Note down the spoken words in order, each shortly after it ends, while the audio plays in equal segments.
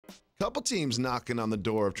couple teams knocking on the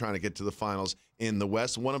door of trying to get to the finals in the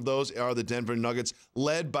West. One of those are the Denver Nuggets,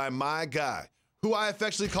 led by my guy, who I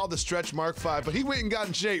affectionately call the stretch Mark 5, but he went and got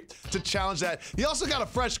in shape to challenge that. He also got a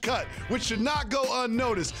fresh cut, which should not go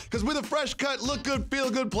unnoticed, because with a fresh cut, look good, feel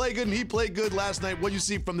good, play good, and he played good last night. What do you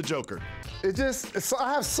see from the Joker?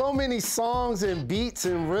 I have so many songs and beats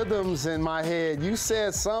and rhythms in my head. You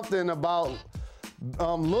said something about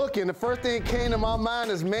looking. The first thing that came to my mind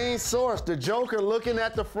is main source, the Joker looking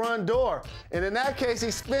at the front door. And in that case, he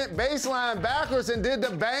spent baseline backwards and did the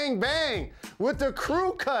bang bang with the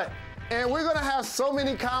crew cut. And we're going to have so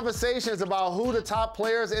many conversations about who the top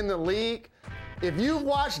players in the league. If you've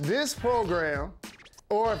watched this program,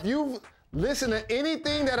 or if you've listened to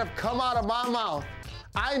anything that have come out of my mouth,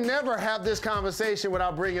 I never have this conversation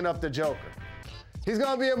without bringing up the Joker. He's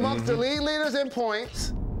going to be amongst the league leaders in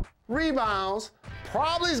points, rebounds,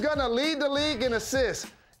 probably is going to lead the league in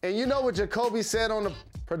assists. And you know what Jacoby said on the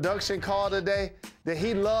production call today that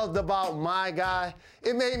he loved about my guy?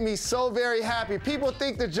 It made me so very happy. People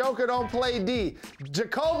think the Joker don't play D.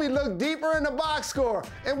 Jacoby looked deeper in the box score.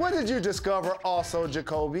 And what did you discover also,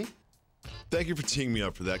 Jacoby? Thank you for teeing me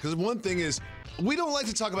up for that, because one thing is, we don't like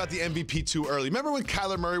to talk about the MVP too early. Remember when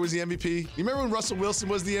Kyler Murray was the MVP? You remember when Russell Wilson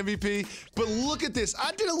was the MVP? But look at this.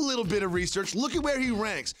 I did a little bit of research. Look at where he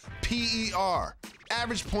ranks. PER,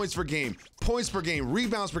 average points per game,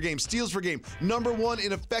 rebounds per game, steals per game. Number 1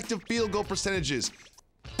 in effective field goal percentages.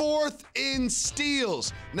 4th in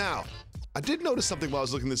steals. Now, I did notice something while I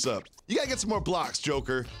was looking this up. You gotta get some more blocks,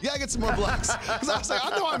 Joker. You gotta get some more blocks. Because I was like, I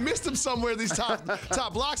know I missed him somewhere, these top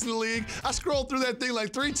blocks in the league. I scrolled through that thing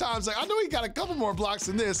like 3 times. Like, I know he got a couple more blocks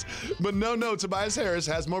than this. But no, Tobias Harris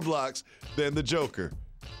has more blocks than the Joker.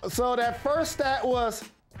 So that first stat was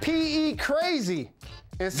PE crazy.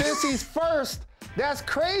 And since he's first, that's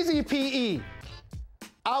crazy PE.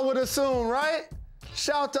 I would assume, right?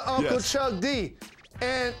 Shout to Uncle Chuck D.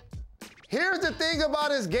 And here's the thing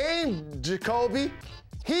about his game, Jacoby.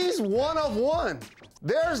 He's one of one.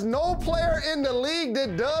 There's no player in the league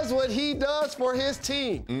that does what he does for his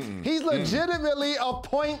team. He's legitimately a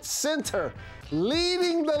point center,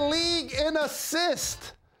 leading the league in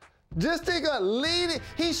assists. Just think of leading.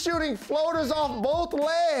 He's shooting floaters off both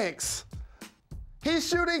legs. He's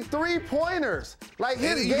shooting 3-pointers. Like,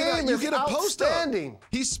 his game is outstanding.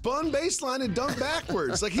 He spun baseline and dunked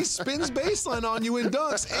backwards. Like, he spins baseline on you and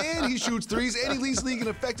dunks, and he shoots threes, and he leads the league in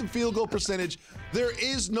effective field goal percentage. There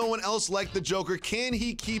is no one else like the Joker. Can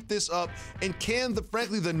he keep this up? And can,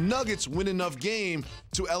 frankly, the Nuggets win enough game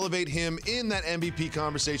to elevate him in that MVP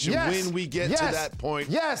conversation when we get to that point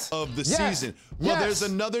of the season? Well, there's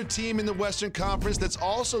another team in the Western Conference that's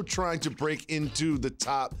also trying to break into the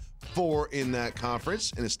top 4 in that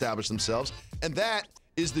conference and establish themselves, and that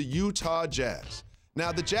is the Utah Jazz.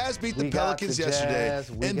 Now, the Jazz beat the Pelicans yesterday,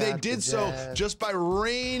 and they did so just by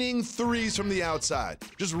raining threes from the outside.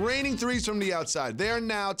 Just raining threes from the outside. They are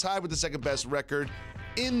now tied with the second-best record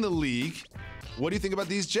in the league. What do you think about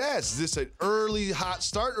these Jazz? Is this an early hot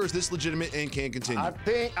start, or is this legitimate and can continue? I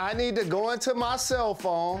think I need to go into my cell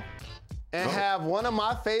phone and have one of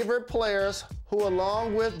my favorite players who,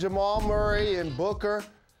 along with Jamal Murray and Booker,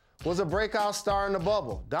 was a breakout star in the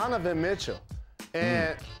bubble, Donovan Mitchell.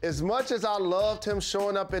 And as much as I loved him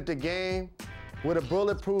showing up at the game with a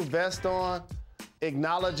bulletproof vest on,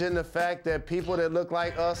 acknowledging the fact that people that look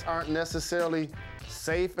like us aren't necessarily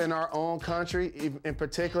safe in our own country, in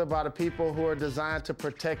particular by the people who are designed to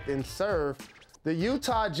protect and serve, the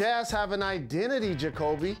Utah Jazz have an identity,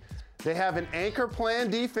 Jacoby. They have an anchor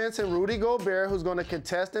playing defense in Rudy Gobert, who's going to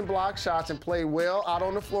contest and block shots and play well out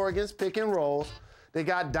on the floor against pick and rolls. They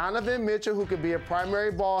got Donovan Mitchell, who could be a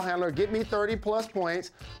primary ball handler, get me 30-plus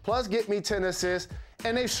points, plus get me 10 assists,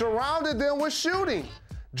 and they surrounded them with shooting.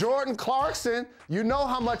 Jordan Clarkson, you know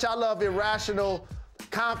how much I love irrational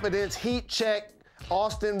confidence, heat check,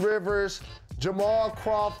 Austin Rivers, Jamal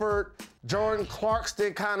Crawford, Jordan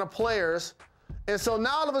Clarkson kind of players. And so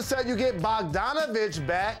now all of a sudden you get Bogdanovich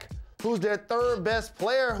back, who's their 3rd best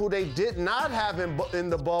player, who they did not have in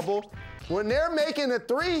the bubble. When they're making a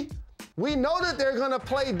 3, we know that they're going to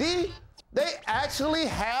play D. They actually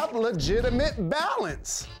have legitimate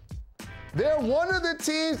balance. They're one of the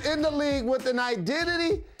teams in the league with an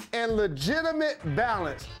identity and legitimate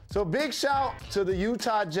balance. So big shout to the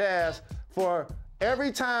Utah Jazz for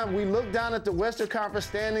every time we look down at the Western Conference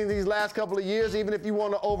standings these last couple of years, even if you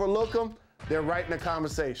want to overlook them, they're right in the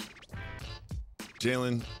conversation.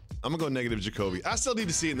 Jalen, I'm going to go negative Jacoby. I still need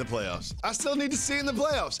to see it in the playoffs. I still need to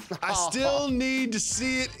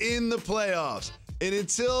see it in the playoffs. And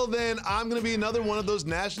until then, I'm going to be another one of those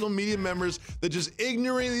national media members that just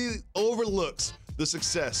ignorantly overlooks the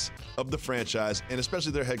success of the franchise, and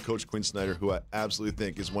especially their head coach, Quinn Snyder, who I absolutely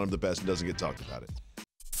think is one of the best and doesn't get talked about it.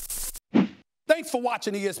 Thanks for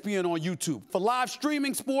watching ESPN on YouTube. For live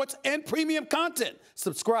streaming, sports, and premium content,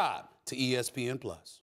 subscribe to ESPN+.